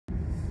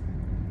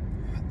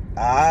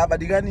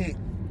Badikani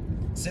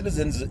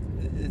citizens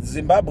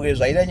Zimbabwe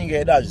zvaida nyika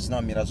yedu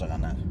hazvisinamira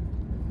zvakanaka.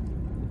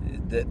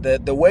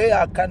 The way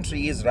our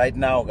country is right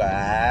now,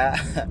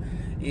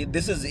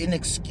 this is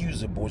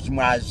inexcusable.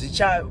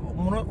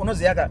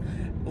 Unoziaka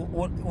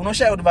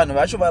unoshaya kuti vanhu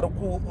vacho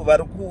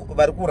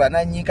vari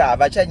kurana nyika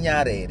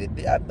havachanyara here.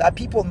 Are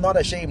people not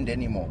ashamed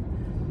anymore?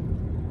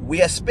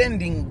 We are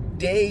spending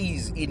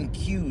days in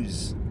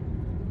queues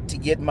to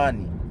get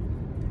money.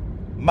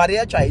 Mari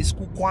yacho haisi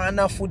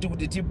kukwana futi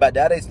kuti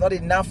tibhadhare. It's not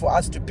enough for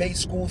us to pay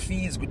school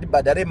fees, kuti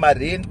tibhadhare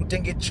marent,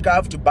 kutenge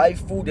chikafu, to buy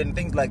food and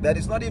things like that.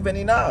 It's not even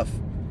enough.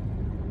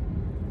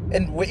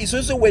 And it's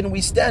also when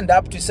we stand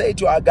up to say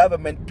to our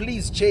government,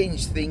 please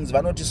change things.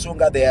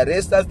 Vanotisunga, they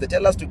arrest us, they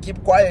tell us to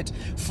keep quiet.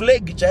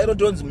 Flag, chairo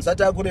donzi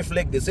msata akure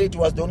flag. They say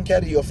to us, don't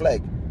carry your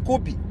flag.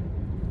 Kupi.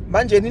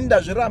 Manje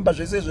ninda zviramba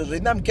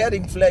zvese I'm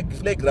carrying flag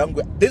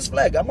rangu. This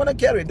flag, I'm gonna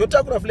carry it. Don't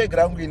takura flag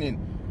rangu inini.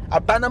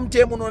 Apana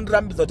mtemu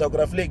nondirambidza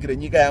takura flag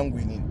renyika yangu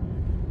inini.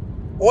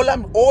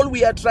 All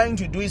we are trying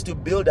to do is to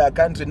build our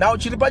country. Now,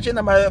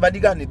 chiripachena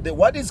vadikani,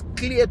 what is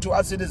clear to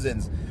us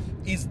citizens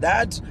is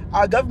that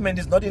our government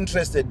is not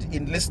interested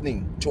in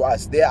listening to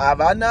us. They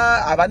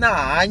avana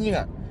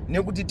hanya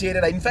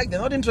nekutiteerera. In fact, they're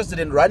not interested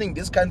in running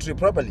this country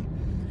properly.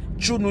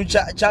 Chunu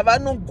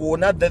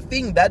chavanogona, the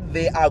thing that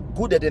they are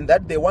good at and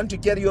that they want to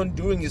carry on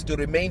doing is to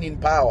remain in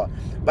power.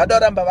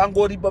 Vadoramba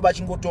vangoripo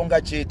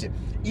vachingotonga chete.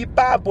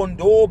 Ipapo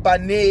ndo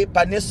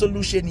pane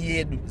solution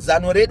yedu.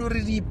 Zano redu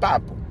riri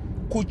ipapo.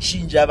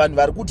 Kuchinja vanhu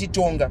vari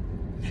kutitonga.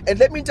 And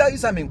let me tell you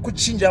something,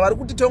 kuchinja vari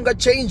kutitonga,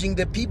 changing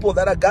the people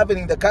that are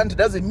governing the country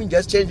doesn't mean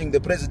just changing the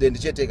president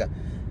cheteka.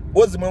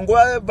 Bozi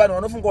mwenguva vanhu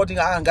vanofunga kuti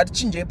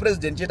ngatichinje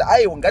president chete.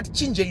 Aiwa,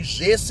 ngatichinje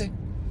zvese.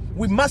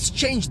 We must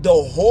change the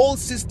whole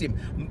system.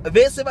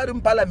 Vese vari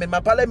muparliament,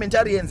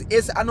 maparliamentarians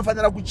ese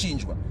anofanira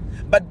kuchinjwa.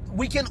 But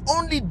we can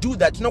only do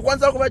that.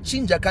 Tinokwanisa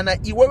kuvachinja kana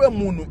iwewe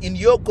munhu in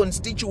your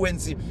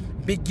constituency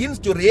begins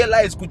to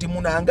realize kuti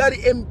munhu angari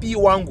MP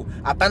wangu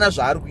hapana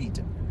zvaari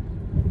kuita.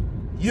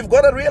 You've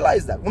got to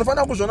realize that.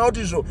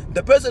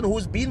 The person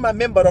who's been my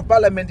member of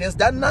parliament has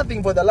done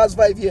nothing for the last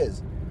 5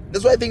 years.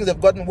 That's why things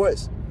have gotten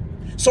worse.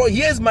 So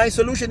here's my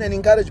solution and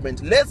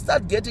encouragement. Let's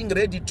start getting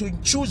ready to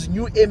choose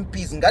new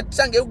MPs.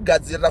 Ngatisange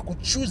kugadzirira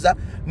kuchoose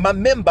my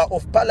member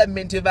of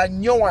parliament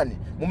vanyowani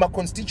muma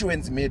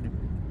constituency medu.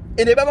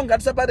 Ende baba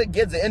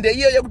ngatisaparegedze. Ende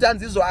iyo yekuti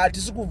anzizo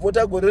hatisi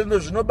kuvota gore rino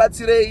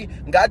zvinobatsirei,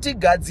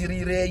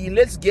 ngatigadzirirei.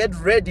 Let's get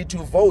ready to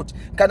vote.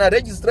 Kana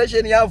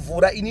registration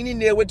yavhura, inini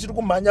newe tiri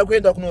kumhanya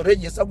kuenda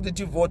kunoregister kuti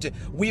tivote.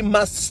 We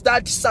must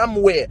start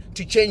somewhere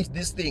to change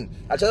this thing.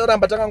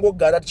 Achazoramba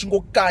takangogara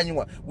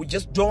tichingokanywa. We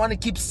just don't want to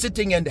keep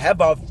sitting and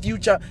have our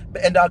future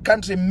and our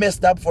country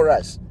messed up for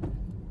us.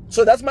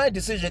 So that's my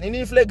decision.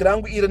 In flag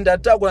rangu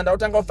irindataku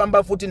ndautanga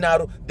kufamba futi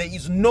naro. There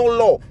is no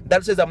law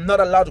that says I'm not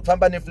allowed to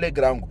famba ne flag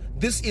rangu.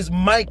 This is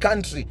my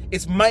country,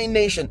 it's my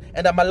nation,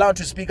 and I'm allowed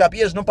to speak up.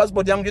 Yes, no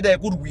passport yangu ida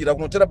yakurwira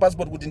kunotera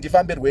passport kuti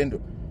ndifambe rwendo.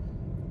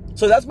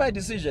 So that's my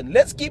decision.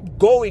 Let's keep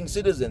going,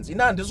 citizens.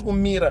 Ina handisi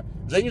kumira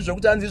zvenyu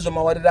zvokuti anzizo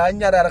Mawarire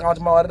anyarara kana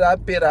kuti Mawarire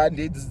apera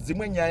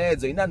dzimwe nyaya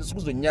edzo. Ina handisi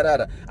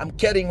kuzonyarara. I'm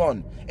carrying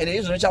on. And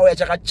izvo chauya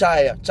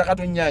chakachaya,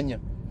 chakatonyanya.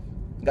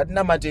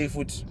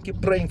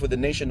 Keep praying for the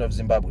nation of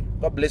Zimbabwe.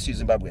 God bless you,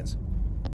 Zimbabweans.